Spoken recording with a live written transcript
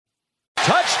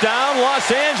Touchdown,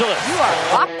 Los Angeles. You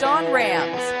are Locked On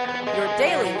Rams, your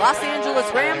daily Los Angeles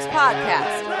Rams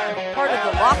podcast. Part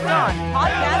of the Locked On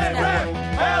Podcast Network.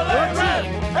 Your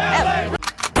team every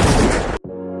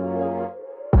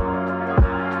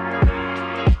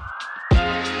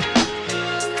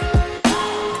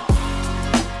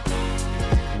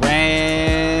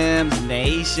Rams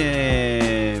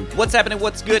Nation. What's happening?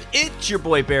 What's good? It's your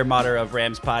boy Bear Motter of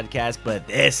Rams Podcast, but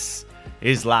this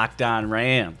is Locked On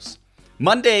Rams.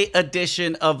 Monday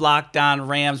edition of Locked On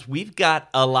Rams. We've got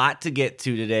a lot to get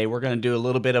to today. We're going to do a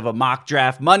little bit of a mock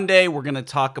draft Monday. We're going to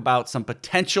talk about some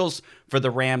potentials for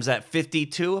the Rams at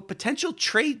 52, a potential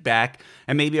trade back,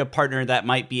 and maybe a partner that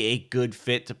might be a good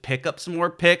fit to pick up some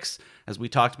more picks. As we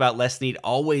talked about, Les Snead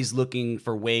always looking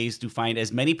for ways to find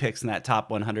as many picks in that top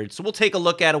 100. So we'll take a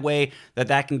look at a way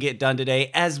that can get done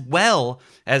today, as well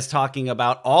as talking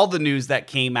about all the news that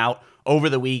came out over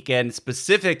the weekend,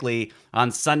 specifically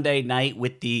on Sunday night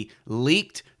with the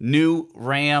leaked new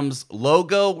Rams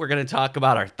logo. We're going to talk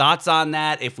about our thoughts on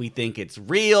that, if we think it's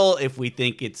real, if we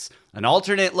think it's an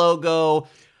alternate logo,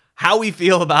 how we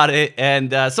feel about it,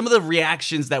 and some of the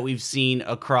reactions that we've seen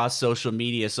across social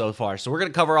media so far. So we're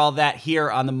going to cover all that here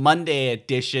on the Monday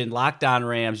edition, Locked On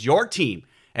Rams, your team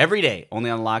every day, only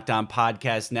on the Locked On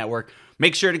Podcast Network.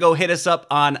 Make sure to go hit us up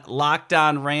on Locked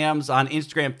On Rams on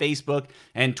Instagram, Facebook,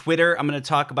 and Twitter. I'm going to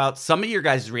talk about some of your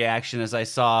guys' reaction as I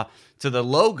saw to the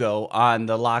logo on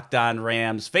the Locked On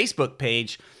Rams Facebook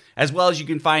page, as well as you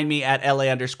can find me at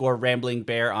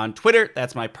LA_RamblingBear on Twitter.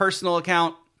 That's my personal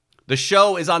account. The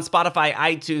show is on Spotify,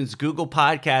 iTunes, Google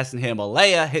Podcasts, and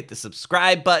Himalaya. Hit the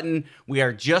subscribe button. We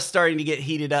are just starting to get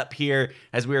heated up here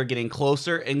as we are getting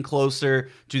closer and closer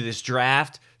to this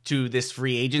draft, to this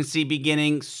free agency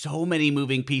beginning. So many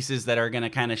moving pieces that are going to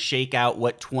kind of shake out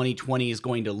what 2020 is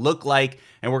going to look like,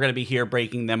 and we're going to be here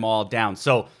breaking them all down.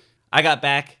 So I got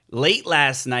back late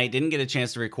last night, didn't get a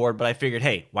chance to record, but I figured,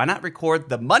 hey, why not record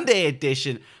the Monday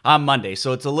edition on Monday?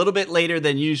 So it's a little bit later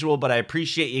than usual, but I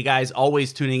appreciate you guys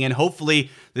always tuning in. Hopefully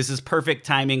this is perfect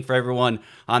timing for everyone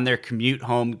on their commute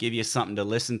home, give you something to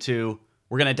listen to.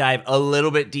 We're going to dive a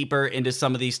little bit deeper into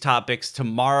some of these topics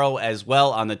tomorrow as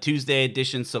well on the Tuesday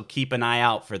edition, so keep an eye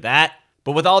out for that.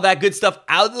 But with all that good stuff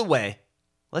out of the way,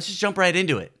 let's just jump right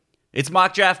into it. It's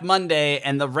Mock Draft Monday,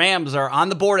 and the Rams are on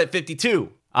the board at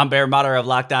 52. I'm Bear Motter of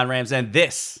Locked On Rams, and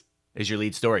this is your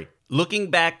lead story.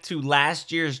 Looking back to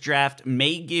last year's draft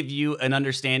may give you an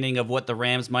understanding of what the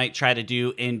Rams might try to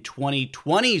do in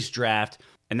 2020's draft,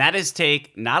 and that is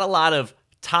take not a lot of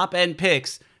top-end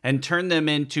picks and turn them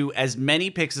into as many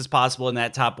picks as possible in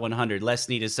that top 100. Les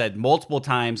Snead has said multiple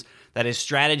times that his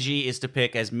strategy is to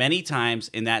pick as many times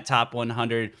in that top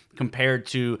 100 compared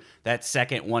to that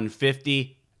second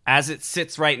 150. As it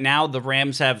sits right now, the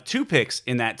Rams have two picks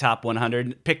in that top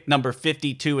 100, pick number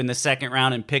 52 in the second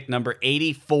round and pick number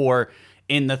 84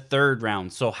 in the third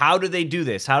round. So how do they do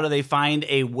this? How do they find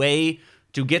a way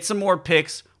to get some more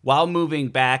picks while moving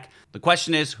back? The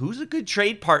question is, who's a good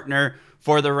trade partner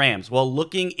for the Rams? Well,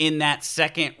 looking in that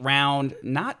second round,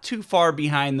 not too far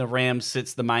behind the Rams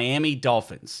sits the Miami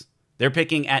Dolphins. They're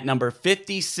picking at number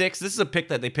 56. This is a pick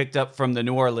that they picked up from the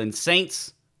New Orleans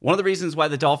Saints. One of the reasons why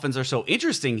the Dolphins are so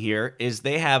interesting here is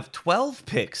they have 12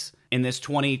 picks in this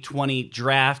 2020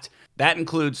 draft. That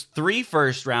includes 3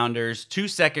 first-rounders, 2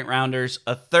 second-rounders,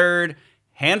 a third,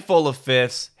 handful of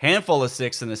fifths, handful of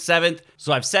sixths, and a seventh.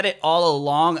 So I've said it all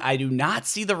along, I do not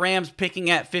see the Rams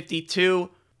picking at 52.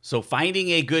 So finding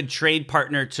a good trade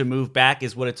partner to move back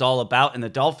is what it's all about. And the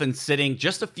Dolphins sitting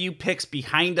just a few picks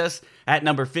behind us at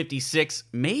number 56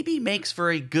 maybe makes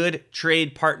for a good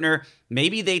trade partner.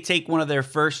 Maybe they take one of their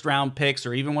first round picks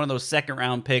or even one of those second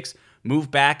round picks,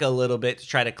 move back a little bit to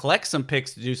try to collect some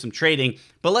picks to do some trading.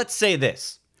 But let's say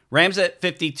this. Rams at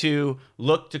 52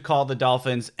 look to call the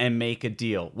Dolphins and make a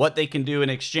deal. What they can do in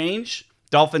exchange?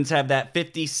 Dolphins have that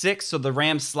 56, so the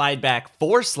Rams slide back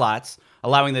 4 slots,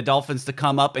 allowing the Dolphins to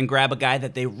come up and grab a guy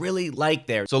that they really like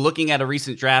there. So looking at a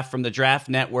recent draft from the Draft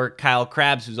Network, Kyle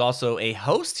Krabs, who's also a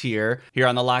host here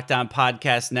on the Locked On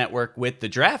Podcast Network with the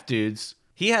Draft Dudes,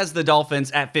 he has the Dolphins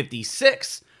at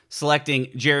 56, selecting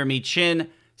Jeremy Chinn,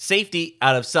 safety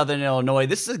out of Southern Illinois.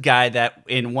 This is a guy that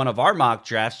in one of our mock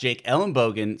drafts, Jake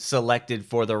Ellenbogen selected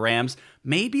for the Rams.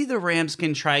 Maybe the Rams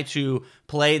can try to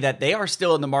play that they are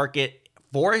still in the market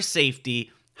for a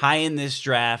safety high in this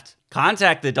draft.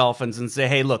 Contact the Dolphins and say,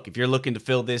 hey, look, if you're looking to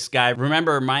fill this guy,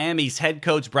 remember Miami's head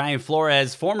coach, Brian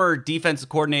Flores, former defensive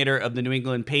coordinator of the New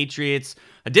England Patriots,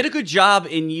 did a good job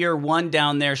in year one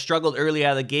down there, struggled early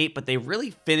out of the gate, but they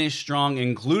really finished strong,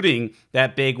 including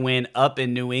that big win up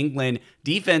in New England.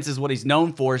 Defense is what he's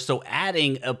known for, so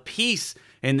adding a piece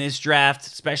in this draft,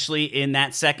 especially in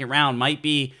that second round, might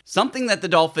be something that the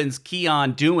Dolphins key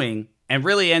on doing and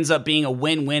really ends up being a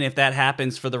win-win if that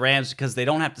happens for the Rams because they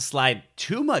don't have to slide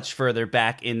too much further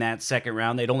back in that second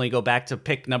round. They'd only go back to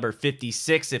pick number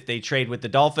 56 if they trade with the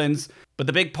Dolphins. But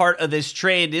the big part of this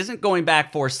trade isn't going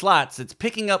back 4 slots. It's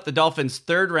picking up the Dolphins'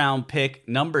 third-round pick,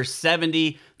 number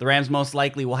 70. The Rams most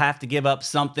likely will have to give up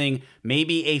something,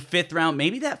 maybe a 5th round,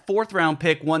 maybe that 4th-round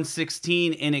pick,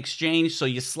 116 in exchange. So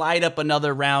you slide up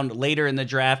another round later in the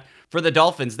draft. For the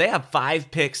Dolphins, they have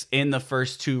 5 picks in the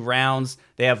first 2 rounds.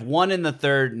 They have 1 in the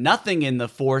 3rd, nothing in the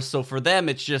 4th. So for them,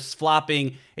 it's just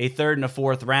flopping a 3rd and a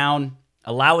 4th round,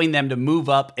 allowing them to move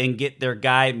up and get their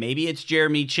guy. Maybe it's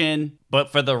Jeremy Chin.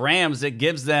 But for the Rams, it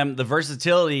gives them the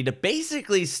versatility to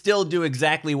basically still do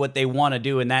exactly what they want to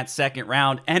do in that second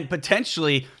round. And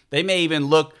potentially, they may even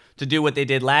look to do what they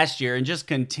did last year and just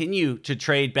continue to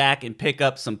trade back and pick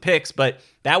up some picks. But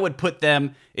that would put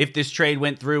them, if this trade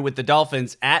went through with the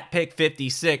Dolphins, at pick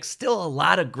 56. Still a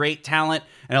lot of great talent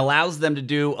and allows them to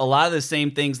do a lot of the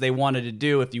same things they wanted to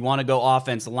do. If you want to go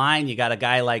offensive line, you got a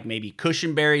guy like maybe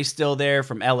Cushenberry still there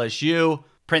from LSU.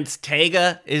 Prince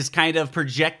Tega is kind of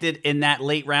projected in that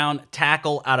late round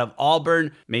tackle out of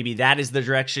Auburn. Maybe that is the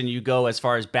direction you go as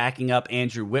far as backing up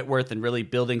Andrew Whitworth and really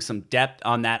building some depth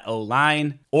on that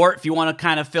O-line. Or if you want to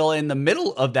kind of fill in the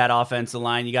middle of that offensive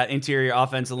line, you got interior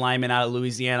offensive lineman out of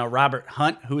Louisiana, Robert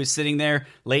Hunt, who is sitting there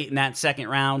late in that second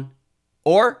round.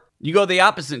 Or you go the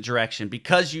opposite direction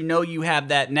because you know you have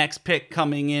that next pick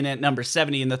coming in at number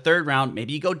 70 in the 3rd round.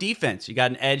 Maybe you go defense. You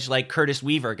got an edge like Curtis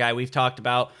Weaver, a guy we've talked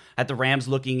about at the Rams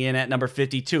looking in at number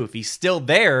 52. If he's still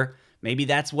there, maybe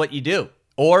that's what you do.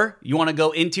 Or you want to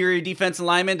go interior defensive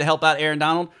lineman to help out Aaron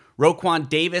Donald, Roquan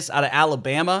Davis out of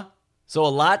Alabama. So a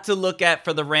lot to look at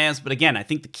for the Rams. But again, I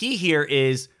think the key here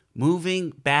is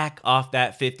moving back off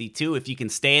that 52. If you can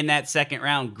stay in that second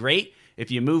round, great. If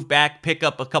you move back, pick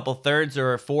up a couple 3rds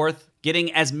or a 4th,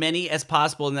 getting as many as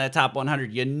possible in that top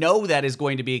 100, you know that is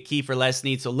going to be a key for Les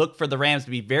Snead. So look for the Rams to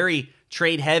be very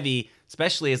trade heavy,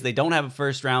 especially as they don't have a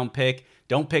 1st round pick,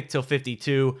 don't pick till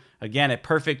 52. Again, a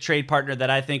perfect trade partner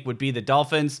that I think would be the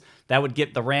Dolphins. That would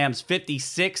get the Rams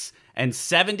 56 and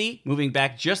 70, moving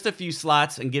back just a few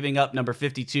slots and giving up number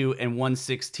 52 and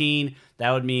 116.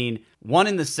 That would mean 1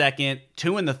 in the 2nd,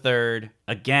 2 in the 3rd.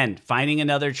 Again, finding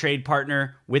another trade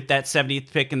partner with that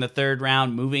 70th pick in the 3rd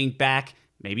round, moving back.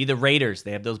 Maybe the Raiders,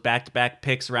 they have those back-to-back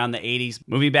picks around the 80s.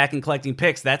 Moving back and collecting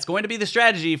picks, that's going to be the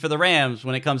strategy for the Rams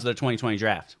when it comes to the 2020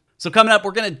 draft. So coming up,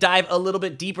 we're going to dive a little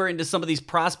bit deeper into some of these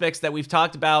prospects that we've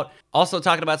talked about. Also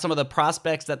talking about some of the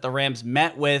prospects that the Rams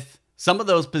met with. Some of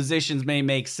those positions may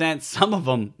make sense. Some of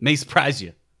them may surprise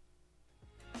you.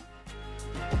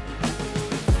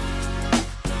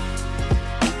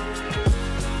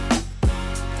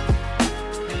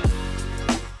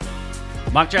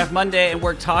 Mock Draft Monday, and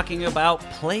we're talking about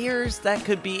players that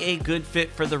could be a good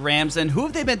fit for the Rams. And who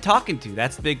have they been talking to?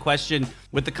 That's the big question.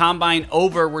 With the Combine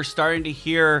over, we're starting to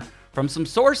hear from some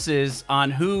sources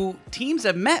on who teams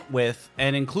have met with,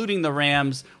 and including the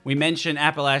Rams. We mentioned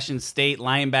Appalachian State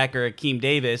linebacker Akeem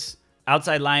Davis.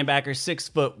 Outside linebacker,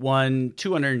 6'1",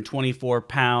 224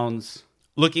 pounds.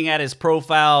 Looking at his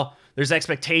profile, there's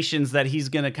expectations that he's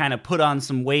going to kind of put on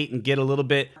some weight and get a little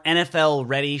bit NFL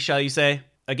ready, shall you say.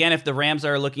 Again, if the Rams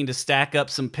are looking to stack up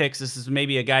some picks, this is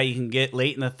maybe a guy you can get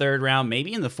late in the 3rd round,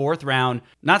 maybe in the 4th round.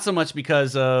 Not so much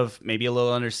because of maybe a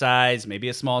little undersized, maybe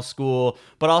a small school,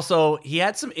 but also he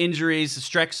had some injuries,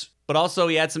 He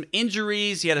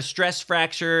had a stress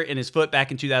fracture in his foot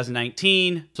back in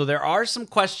 2019. So there are some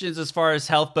questions as far as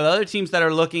health, but other teams that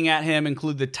are looking at him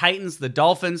include the Titans, the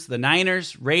Dolphins, the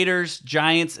Niners, Raiders,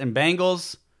 Giants, and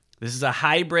Bengals. This is a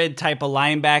hybrid type of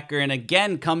linebacker. And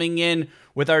again, coming in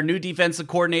with our new defensive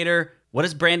coordinator, what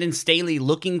is Brandon Staley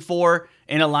looking for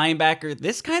in a linebacker?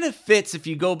 This kind of fits, if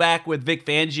you go back with Vic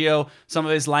Fangio, some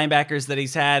of his linebackers that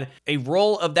he's had, a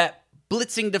role of that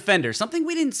blitzing defender, something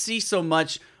we didn't see so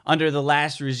much under the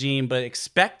last regime, but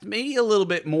expect maybe a little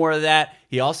bit more of that.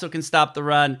 He also can stop the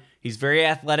run. He's very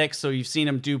athletic, so you've seen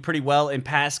him do pretty well in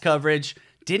pass coverage.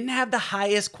 Didn't have the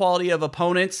highest quality of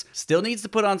opponents. Still needs to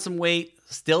put on some weight.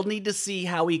 Still need to see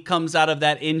how he comes out of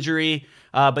that injury.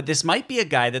 But this might be a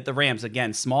guy that the Rams,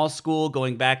 again, small school,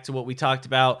 going back to what we talked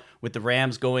about with the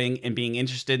Rams going and being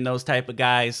interested in those type of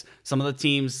guys. Some of the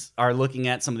teams are looking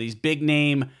at some of these big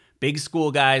name, big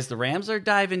school guys. The Rams are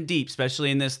diving deep,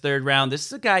 especially in this 3rd round. This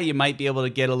is a guy you might be able to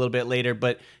get a little bit later,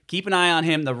 but keep an eye on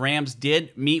him. The Rams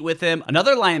did meet with him.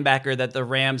 Another linebacker that the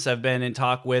Rams have been in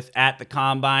talk with at the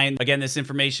Combine. Again, this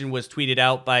information was tweeted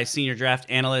out by senior draft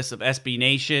analyst of SB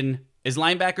Nation. Is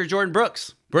linebacker Jordan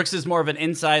Brooks. Brooks is more of an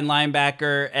inside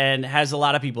linebacker and has a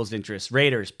lot of people's interests.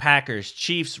 Raiders, Packers,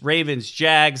 Chiefs, Ravens,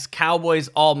 Jags, Cowboys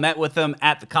all met with him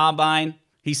at the Combine.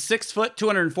 He's 6 foot,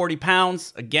 240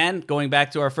 pounds. Again, going back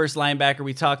to our first linebacker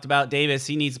we talked about, Davis,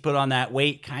 he needs to put on that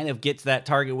weight, kind of get to that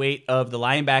target weight of the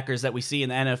linebackers that we see in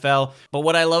the NFL. But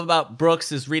what I love about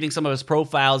Brooks is reading some of his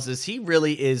profiles is he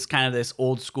really is kind of this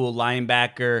old school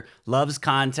linebacker, loves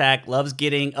contact, loves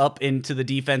getting up into the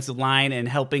defensive line and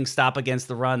helping stop against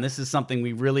the run. This is something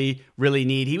we really, really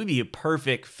need. He would be a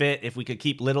perfect fit if we could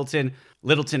keep Littleton.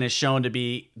 Littleton is shown to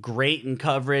be great in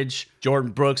coverage.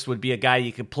 Jordan Brooks would be a guy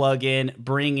you could plug in,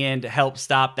 bring in to help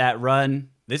stop that run.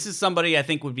 This is somebody I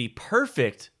think would be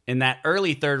perfect in that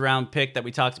early third-round pick that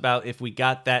we talked about if we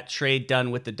got that trade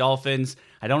done with the Dolphins.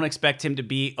 I don't expect him to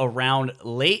be around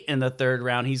late in the third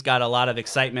round. He's got a lot of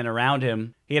excitement around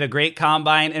him. He had a great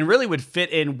combine and really would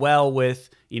fit in well with,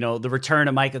 the return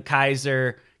of Micah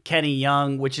Kiser, Kenny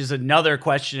Young, which is another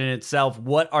question in itself.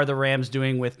 What are the Rams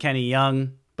doing with Kenny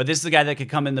Young? But this is a guy that could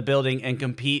come in the building and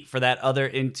compete for that other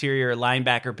interior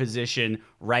linebacker position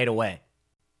right away.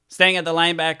 Staying at the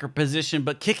linebacker position,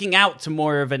 but kicking out to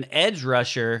more of an edge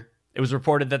rusher, it was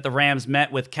reported that the Rams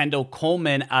met with Kendall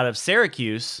Coleman out of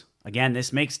Syracuse. Again,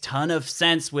 this makes ton of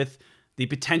sense with the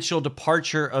potential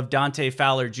departure of Dante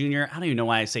Fowler Jr. I don't even know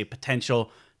why I say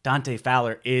potential. Dante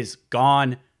Fowler is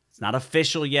gone. Not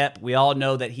official yet, but we all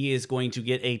know that he is going to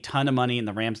get a ton of money, and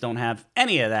the Rams don't have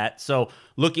any of that. So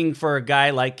looking for a guy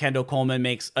like Kendall Coleman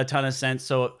makes a ton of sense.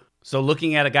 So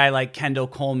looking at a guy like Kendall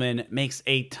Coleman makes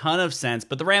a ton of sense.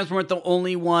 But the Rams weren't the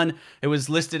only one. It was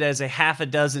listed as a half a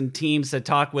dozen teams that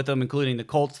talked with them, including the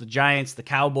Colts, the Giants, the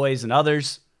Cowboys, and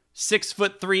others.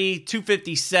 6'3",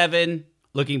 257.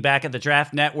 Looking back at the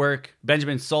Draft Network,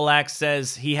 Benjamin Solak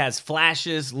says he has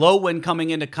flashes, low when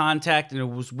coming into contact,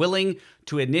 and was willing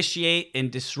to initiate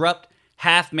and disrupt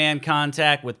half-man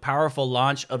contact with powerful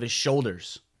launch of his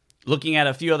shoulders. Looking at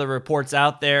a few other reports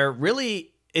out there,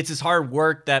 really, it's his hard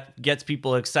work that gets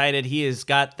people excited. He has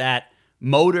got that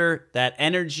motor, that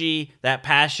energy, that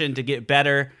passion to get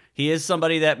better. He is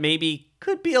somebody that maybe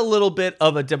could be a little bit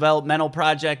of a developmental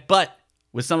project, but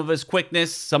with some of his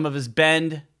quickness, some of his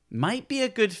bend, might be a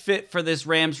good fit for this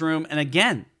Rams room. And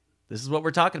again, this is what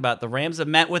we're talking about. The Rams have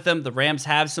met with him. The Rams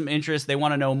have some interest. They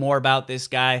want to know more about this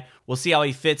guy. We'll see how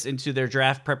he fits into their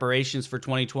draft preparations for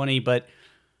 2020, but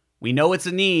we know it's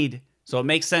a need. So it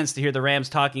makes sense to hear the Rams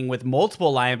talking with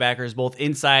multiple linebackers, both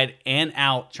inside and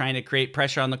out, trying to create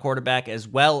pressure on the quarterback as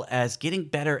well as getting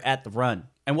better at the run.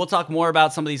 And we'll talk more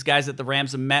about some of these guys that the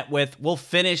Rams have met with. We'll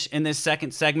finish in this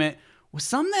second segment with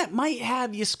some that might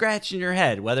have you scratching your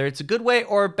head, whether it's a good way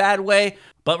or a bad way.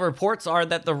 But reports are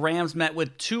that the Rams met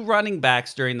with 2 running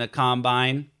backs during the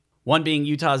Combine. One being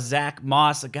Utah's Zach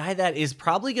Moss, a guy that is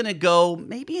probably going to go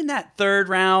maybe in that third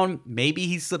round. Maybe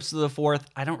he slips to the fourth.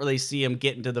 I don't really see him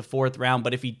getting to the fourth round,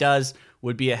 but if he does,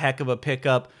 would be a heck of a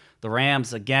pickup. The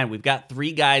Rams, again, we've got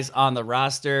 3 guys on the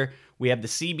roster. We have the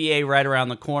CBA right around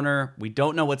the corner. We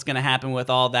don't know what's going to happen with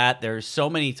all that. There's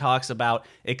so many talks about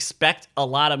expect a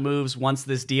lot of moves once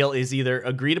this deal is either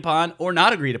agreed upon or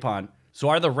not agreed upon. So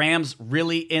are the Rams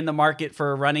really in the market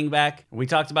for a running back? We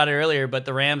talked about it earlier, but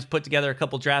the Rams put together a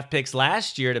couple draft picks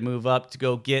last year to move up to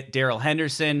go get Darrell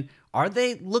Henderson. Are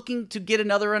they looking to get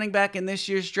another running back in this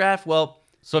year's draft? Well,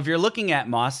 so if you're looking at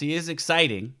Moss, he is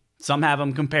exciting. Some have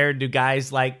him compared to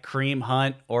guys like Kareem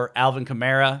Hunt or Alvin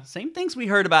Kamara. Same things we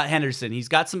heard about Henderson. He's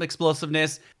got some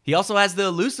explosiveness. He also has the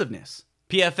elusiveness.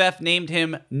 PFF named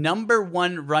him number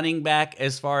 1 running back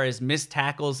as far as missed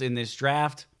tackles in this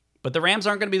draft. But the Rams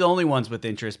aren't going to be the only ones with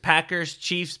interest. Packers,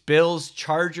 Chiefs, Bills,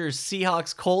 Chargers,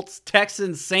 Seahawks, Colts,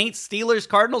 Texans, Saints, Steelers,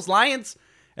 Cardinals, Lions.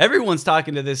 Everyone's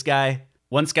talking to this guy.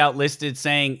 One scout listed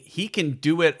saying he can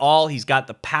do it all. He's got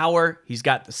the power. He's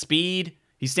got the speed.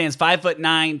 He stands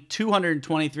 5'9",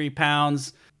 223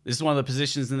 pounds. This is one of the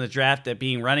positions in the draft that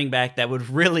being running back that would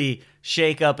really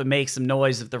shake up and make some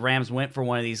noise if the Rams went for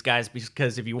one of these guys,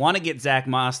 because if you want to get Zach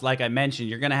Moss, like I mentioned,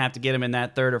 you're going to have to get him in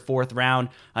that 3rd or 4th round.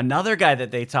 Another guy that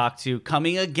they talked to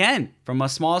coming again from a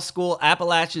small school,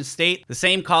 Appalachian State, the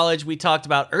same college we talked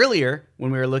about earlier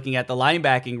when we were looking at the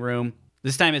linebacking room.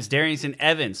 This time it's Darrynton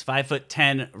Evans,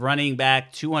 5'10", running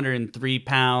back, 203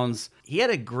 pounds. He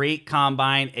had a great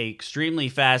combine, an extremely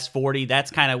fast 40. That's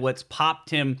kind of what's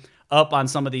popped him up on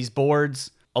some of these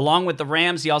boards. Along with the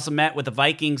Rams, he also met with the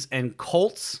Vikings and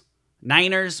Colts,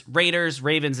 Niners, Raiders,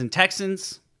 Ravens, and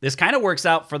Texans. This kind of works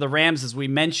out for the Rams, as we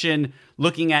mentioned,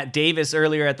 looking at Davis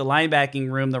earlier at the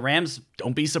linebacking room. The Rams,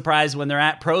 don't be surprised when they're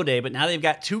at Pro Day, but now they've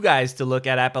got 2 guys to look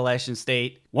at Appalachian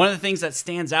State. One of the things that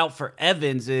stands out for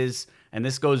Evans is And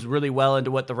this goes really well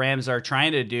into what the Rams are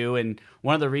trying to do. And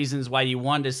one of the reasons why you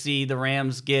wanted to see the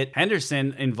Rams get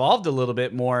Henderson involved a little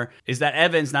bit more is that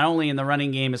Evans, not only in the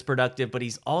running game, is productive, but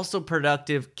he's also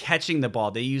productive catching the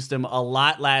ball. They used him a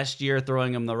lot last year,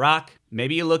 throwing him the rock.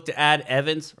 Maybe you look to add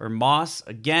Evans or Moss.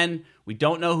 Again, we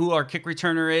don't know who our kick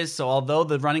returner is. So although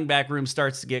the running back room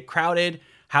starts to get crowded,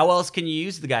 how else can you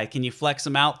use the guy? Can you flex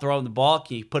him out, throw him the ball?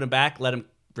 Can you put him back, let him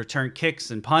return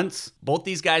kicks and punts? Both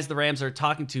these guys the Rams are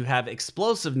talking to have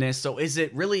explosiveness. So is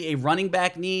it really a running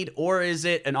back need, or is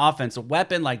it an offensive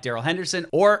weapon like Darrell Henderson?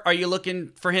 Or are you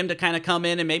looking for him to kind of come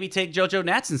in and maybe take JoJo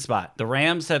Natson's spot? The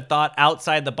Rams have thought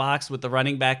outside the box with the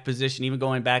running back position, even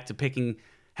going back to picking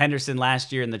Henderson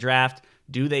last year in the draft.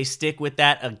 Do they stick with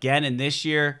that again in this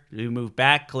year? Do you move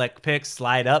back, collect picks,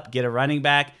 slide up, get a running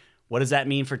back? What does that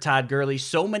mean for Todd Gurley?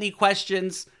 So many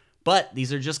questions, but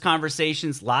these are just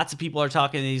conversations. Lots of people are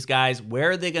talking to these guys.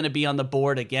 Where are they going to be on the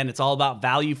board? Again, it's all about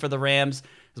value for the Rams.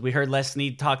 As we heard Les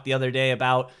Snead talk the other day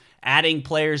about adding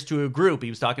players to a group. He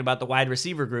was talking about the wide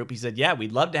receiver group. He said, yeah,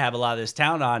 we'd love to have a lot of this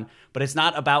talent on, but it's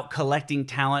not about collecting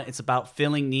talent. It's about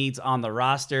filling needs on the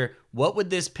roster. What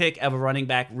would this pick of a running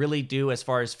back really do as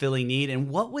far as filling need? And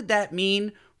what would that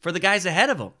mean for the guys ahead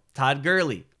of him? Todd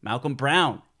Gurley, Malcolm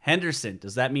Brown, Henderson.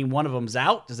 Does that mean one of them's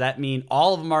out? Does that mean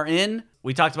all of them are in?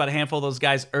 We talked about a handful of those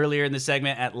guys earlier in the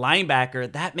segment at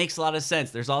linebacker. That makes a lot of sense.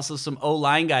 There's also some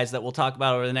O-line guys that we'll talk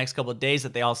about over the next couple of days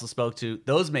that they also spoke to.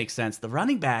 Those make sense. The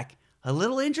running back, a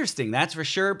little interesting, that's for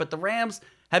sure. But the Rams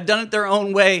have done it their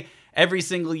own way every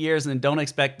single year and don't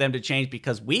expect them to change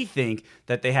because we think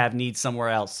that they have needs somewhere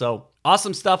else. So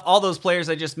awesome stuff. All those players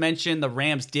I just mentioned, the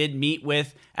Rams did meet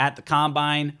with at the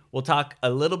Combine. We'll talk a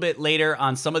little bit later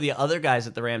on some of the other guys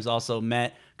that the Rams also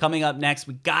met. Coming up next,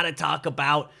 we got to talk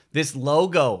about this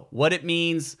logo, what it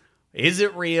means. Is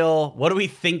it real? What do we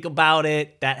think about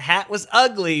it? That hat was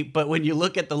ugly, but when you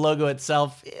look at the logo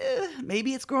itself,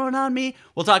 maybe it's growing on me.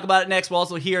 We'll talk about it next. We'll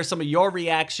also hear some of your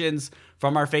reactions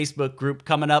from our Facebook group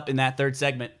coming up in that third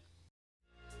segment.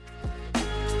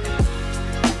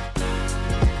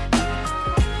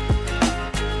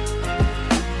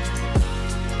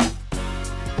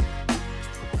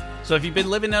 So if you've been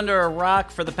living under a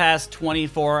rock for the past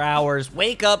 24 hours,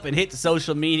 wake up and hit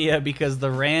social media because the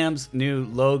Rams' new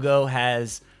logo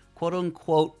has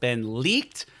quote-unquote been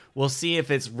leaked. We'll see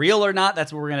if it's real or not.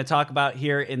 That's what we're going to talk about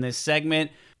here in this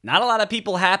segment. Not a lot of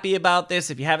people happy about this.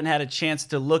 If you haven't had a chance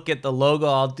to look at the logo,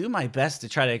 I'll do my best to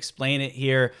try to explain it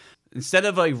here. Instead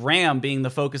of a ram being the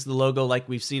focus of the logo like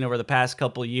we've seen over the past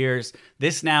couple years,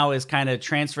 this now is kind of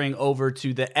transferring over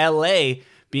to the LA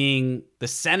being the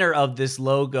center of this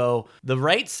logo. The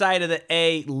right side of the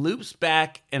A loops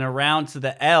back and around to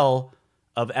the L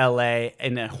of LA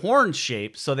in a horn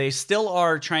shape. So they still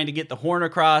are trying to get the horn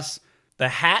across. The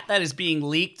hat that is being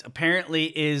leaked apparently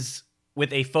is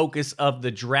with a focus of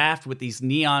the draft with these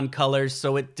neon colors.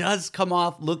 So it does come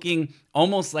off looking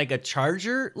almost like a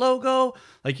Charger logo.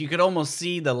 Like you could almost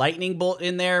see the lightning bolt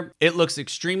in there. It looks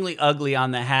extremely ugly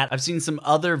on the hat. I've seen some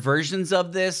other versions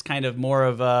of this, kind of more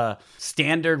of a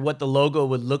standard what the logo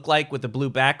would look like with the blue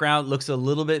background. Looks a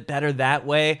little bit better that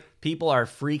way. People are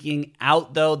freaking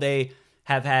out though. They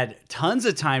have had tons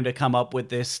of time to come up with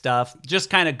this stuff. Just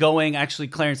kind of going, actually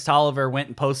Clarence Tolliver went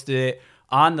and posted it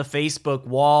on the Facebook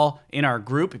wall in our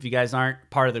group. If you guys aren't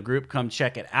part of the group, come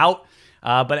check it out.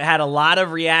 But it had a lot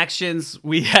of reactions.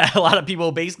 We had a lot of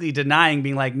people basically denying,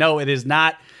 being like, no, it is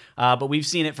not. But we've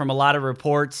seen it from a lot of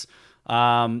reports.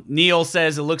 Neil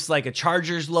says it looks like a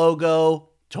Chargers logo.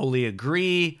 Totally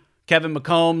agree. Kevin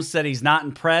McCombs said he's not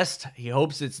impressed. He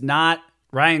hopes it's not.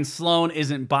 Ryan Sloan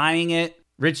isn't buying it.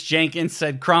 Rich Jenkins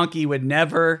said Kroenke would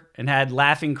never and had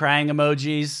laughing, crying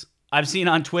emojis. I've seen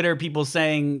on Twitter people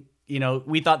saying, you know,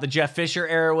 we thought the Jeff Fisher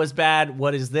era was bad.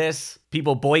 What is this?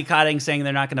 People boycotting, saying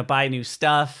they're not going to buy new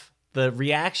stuff. The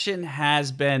reaction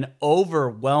has been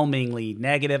overwhelmingly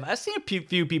negative. I've seen a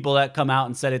few people that come out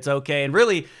and said it's okay. And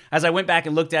really, as I went back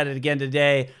and looked at it again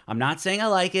today, I'm not saying I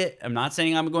like it. I'm not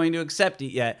saying I'm going to accept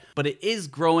it yet, but it is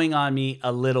growing on me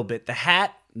a little bit. The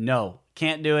hat, no,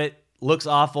 can't do it. Looks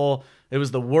awful. It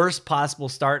was the worst possible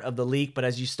start of the leak, but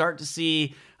as you start to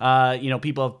see,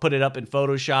 people have put it up in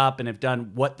Photoshop and have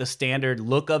done what the standard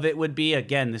look of it would be.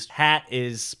 Again, this hat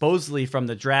is supposedly from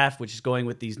the draft, which is going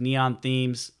with these neon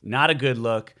themes. Not a good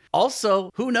look.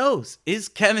 Also, who knows? Is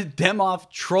Kevin Demoff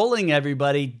trolling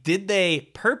everybody? Did they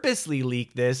purposely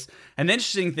leak this? An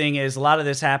interesting thing is a lot of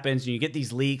this happens and you get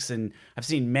these leaks, and I've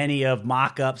seen many of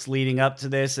mock-ups leading up to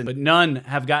this, but none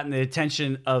have gotten the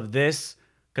attention of this.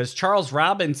 Because Charles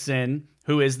Robinson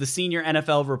who is the senior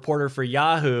NFL reporter for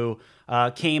Yahoo,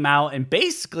 came out and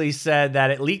basically said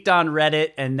that it leaked on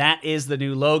Reddit and that is the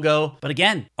new logo. But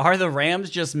again, are the Rams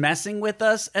just messing with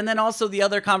us? And then also the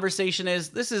other conversation is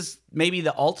this is maybe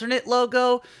the alternate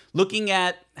logo. Looking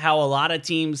at how a lot of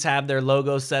teams have their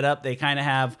logo set up, they kind of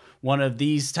have one of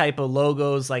these type of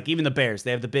logos, like even the Bears,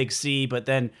 they have the big C, but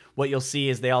then what you'll see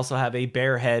is they also have a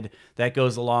bear head that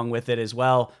goes along with it as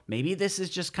well. Maybe this is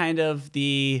just kind of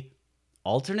the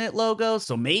alternate logo.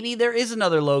 So maybe there is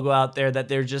another logo out there that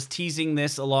they're just teasing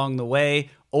this along the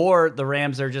way, or the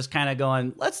Rams are just kind of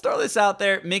going, let's throw this out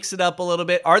there, mix it up a little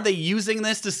bit. Are they using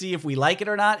this to see if we like it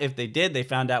or not? If they did, they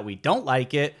found out we don't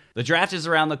like it. The draft is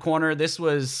around the corner. This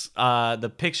was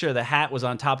the picture of the hat was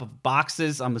on top of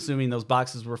boxes. I'm assuming those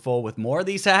boxes were full with more of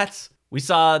these hats. We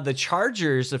saw the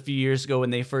Chargers a few years ago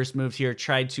when they first moved here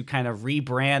tried to kind of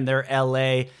rebrand their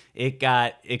LA. It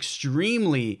got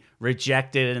extremely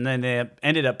rejected, and then they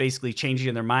ended up basically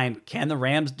changing their mind. Can the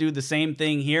Rams do the same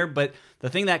thing here? But the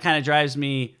thing that kind of drives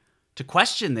me to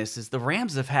question this is the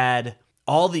Rams have had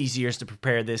all these years to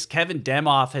prepare this. Kevin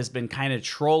Demoff has been kind of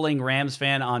trolling Rams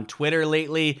fan on Twitter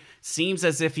lately. Seems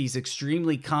as if he's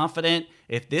extremely confident.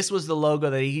 If this was the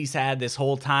logo that he's had this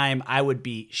whole time, I would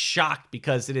be shocked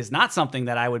because it is not something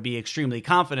that I would be extremely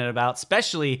confident about,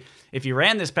 especially if you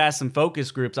ran this past some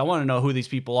focus groups. I want to know who these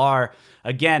people are.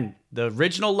 Again, the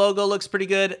original logo looks pretty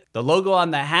good. The logo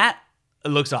on the hat, it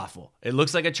looks awful. It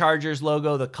looks like a Chargers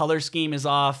logo. The color scheme is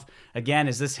off. Again,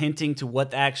 is this hinting to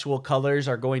what the actual colors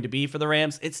are going to be for the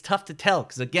Rams? It's tough to tell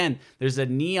because, again, there's a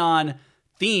neon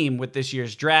theme with this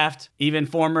year's draft. Even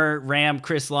former Ram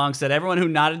Chris Long said everyone who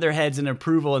nodded their heads in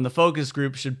approval in the focus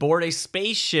group should board a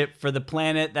spaceship for the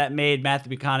planet that made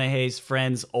Matthew McConaughey's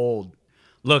friends old.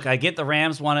 Look, I get the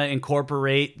Rams want to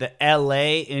incorporate the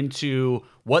LA into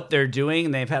what they're doing.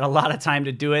 They've had a lot of time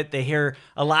to do it. They hear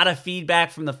a lot of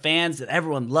feedback from the fans that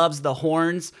everyone loves the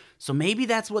horns. So maybe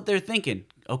that's what they're thinking.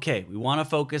 Okay, we want to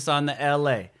focus on the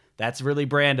LA. That's really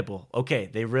brandable. Okay,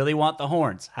 they really want the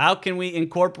horns. How can we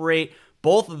incorporate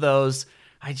both of those?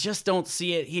 I just don't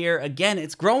see it here. Again,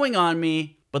 it's growing on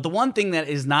me. But the one thing that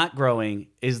is not growing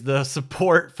is the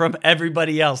support from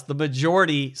everybody else. The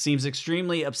majority seems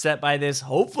extremely upset by this.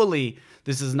 Hopefully,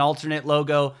 this is an alternate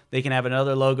logo. They can have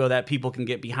another logo that people can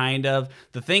get behind of.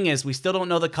 The thing is, we still don't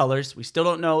know the colors. We still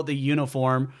don't know the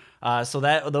uniform. So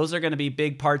those are going to be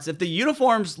big parts. If the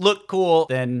uniforms look cool,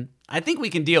 then I think we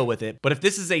can deal with it. But if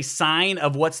this is a sign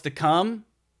of what's to come,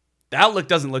 the outlook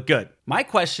doesn't look good. My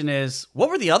question is, what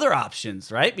were the other options,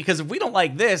 right? Because if we don't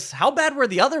like this, how bad were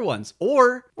the other ones?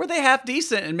 Or were they half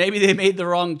decent and maybe they made the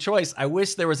wrong choice? I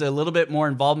wish there was a little bit more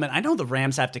involvement. I know the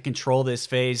Rams have to control this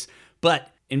phase,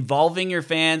 but involving your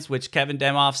fans, which Kevin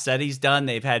Demoff said he's done.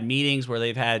 They've had meetings where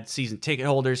they've had season ticket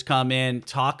holders come in,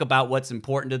 talk about what's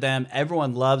important to them.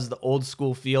 Everyone loves the old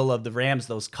school feel of the Rams,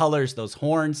 those colors, those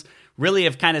horns. Really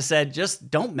have kind of said,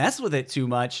 just don't mess with it too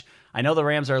much. I know the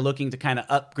Rams are looking to kind of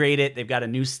upgrade it. They've got a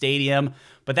new stadium,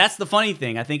 but that's the funny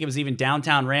thing. I think it was even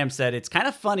Downtown Rams said it's kind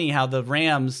of funny how the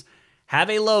Rams have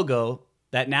a logo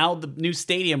that now the new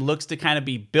stadium looks to kind of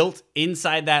be built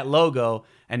inside that logo.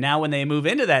 And now when they move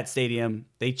into that stadium,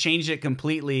 they change it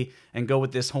completely and go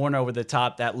with this horn over the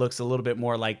top that looks a little bit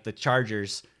more like the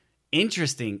Chargers.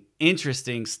 Interesting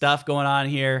stuff going on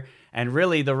here. And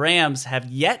really, the Rams have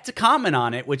yet to comment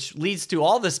on it, which leads to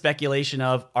all the speculation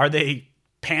of, are they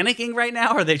panicking right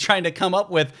now? Are they trying to come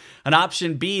up with an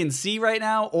option B and C right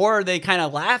now? Or are they kind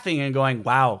of laughing and going,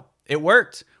 wow, it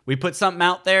worked. We put something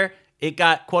out there. It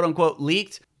got quote unquote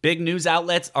leaked. Big news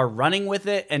outlets are running with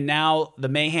it. And now the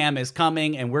mayhem is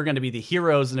coming and we're going to be the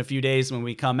heroes in a few days when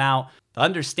we come out. The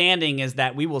understanding is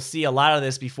that we will see a lot of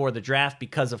this before the draft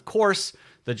because, of course,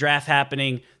 the draft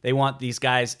happening, they want these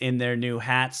guys in their new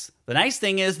hats. The nice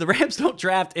thing is the Rams don't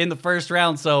draft in the first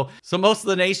round, so most of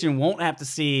the nation won't have to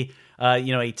see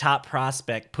a top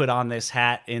prospect put on this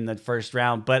hat in the first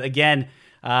round. But again,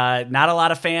 not a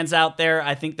lot of fans out there.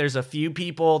 I think there's a few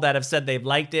people that have said they've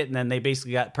liked it, and then they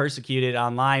basically got persecuted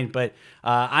online. But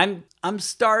I'm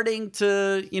starting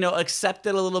to accept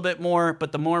it a little bit more.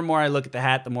 But the more and more I look at the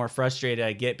hat, the more frustrated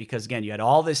I get because again, you had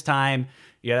all this time,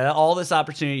 you had all this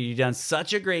opportunity. You've done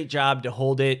such a great job to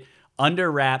hold it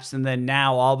under wraps, and then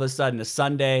now all of a sudden, a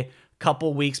Sunday,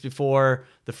 couple weeks before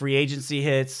the free agency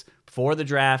hits, before the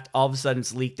draft, all of a sudden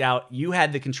it's leaked out. You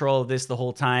had the control of this the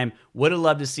whole time. Would have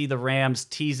loved to see the Rams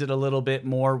tease it a little bit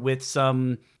more with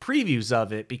some previews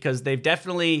of it because they've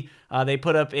definitely, they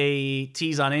put up a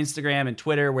tease on Instagram and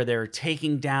Twitter where they're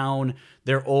taking down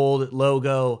their old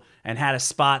logo and had a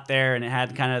spot there, and it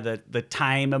had kind of the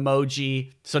time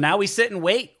emoji. So now we sit and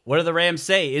wait. What do the Rams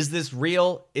say? Is this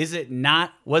real? Is it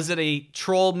not? Was it a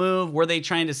troll move? Were they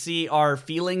trying to see our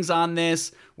feelings on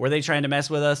this? Were they trying to mess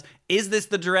with us? Is this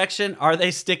the direction? Are they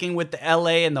sticking with the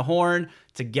LA and the horn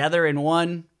together in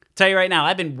one? Tell you right now,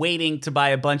 I've been waiting to buy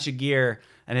a bunch of gear,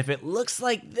 and if it looks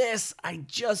like this, I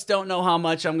just don't know how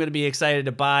much I'm going to be excited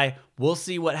to buy. We'll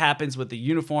see what happens with the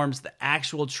uniforms, the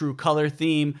actual true color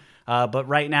theme. But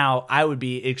right now, I would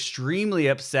be extremely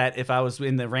upset if I was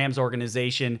in the Rams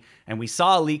organization and we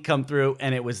saw a leak come through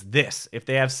and it was this. If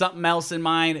they have something else in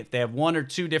mind, if they have one or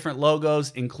two different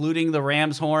logos, including the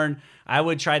Rams horn, I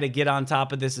would try to get on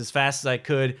top of this as fast as I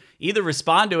could. Either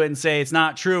respond to it and say it's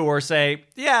not true, or say,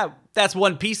 yeah, that's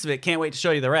one piece of it. Can't wait to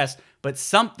show you the rest. But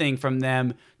something from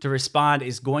them to respond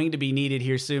is going to be needed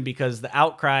here soon, because the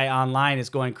outcry online is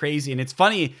going crazy. And it's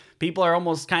funny, people are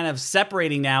almost kind of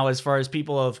separating now as far as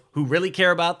people who really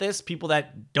care about this, people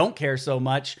that don't care so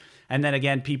much, and then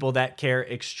again, people that care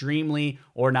extremely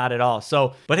or not at all.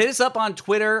 So, but hit us up on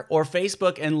Twitter or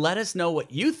Facebook and let us know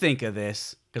what you think of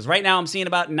this. Because right now I'm seeing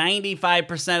about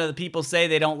 95% of the people say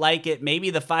they don't like it.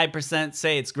 Maybe the 5%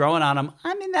 say it's growing on them.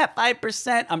 I'm in that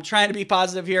 5%. I'm trying to be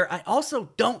positive here. I also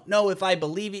don't know if I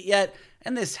believe it yet.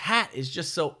 And this hat is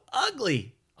just so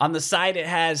ugly. On the side, it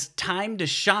has time to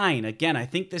shine. Again, I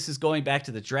think this is going back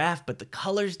to the draft, but the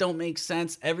colors don't make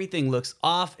sense. Everything looks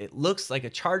off. It looks like a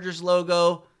Chargers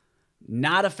logo.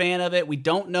 Not a fan of it. We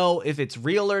don't know if it's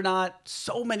real or not.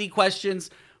 So many questions.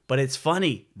 But it's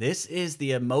funny. This is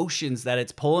the emotions that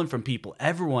it's pulling from people.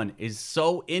 Everyone is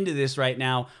so into this right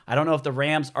now. I don't know if the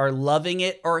Rams are loving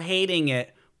it or hating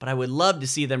it, but I would love to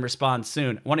see them respond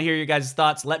soon. I want to hear your guys'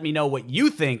 thoughts. Let me know what you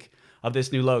think of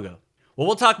this new logo. Well,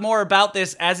 we'll talk more about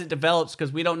this as it develops,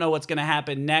 because we don't know what's going to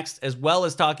happen next, as well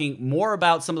as talking more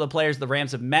about some of the players the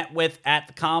Rams have met with at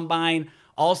the Combine.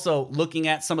 Also, looking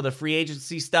at some of the free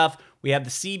agency stuff. We have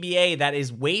the CBA that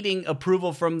is waiting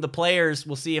approval from the players.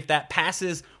 We'll see if that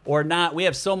passes or not. We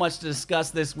have so much to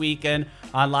discuss this weekend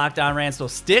on Locked On Rams, so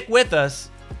stick with us.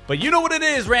 But you know what it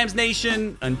is, Rams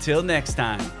Nation. Until next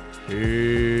time,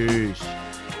 peace.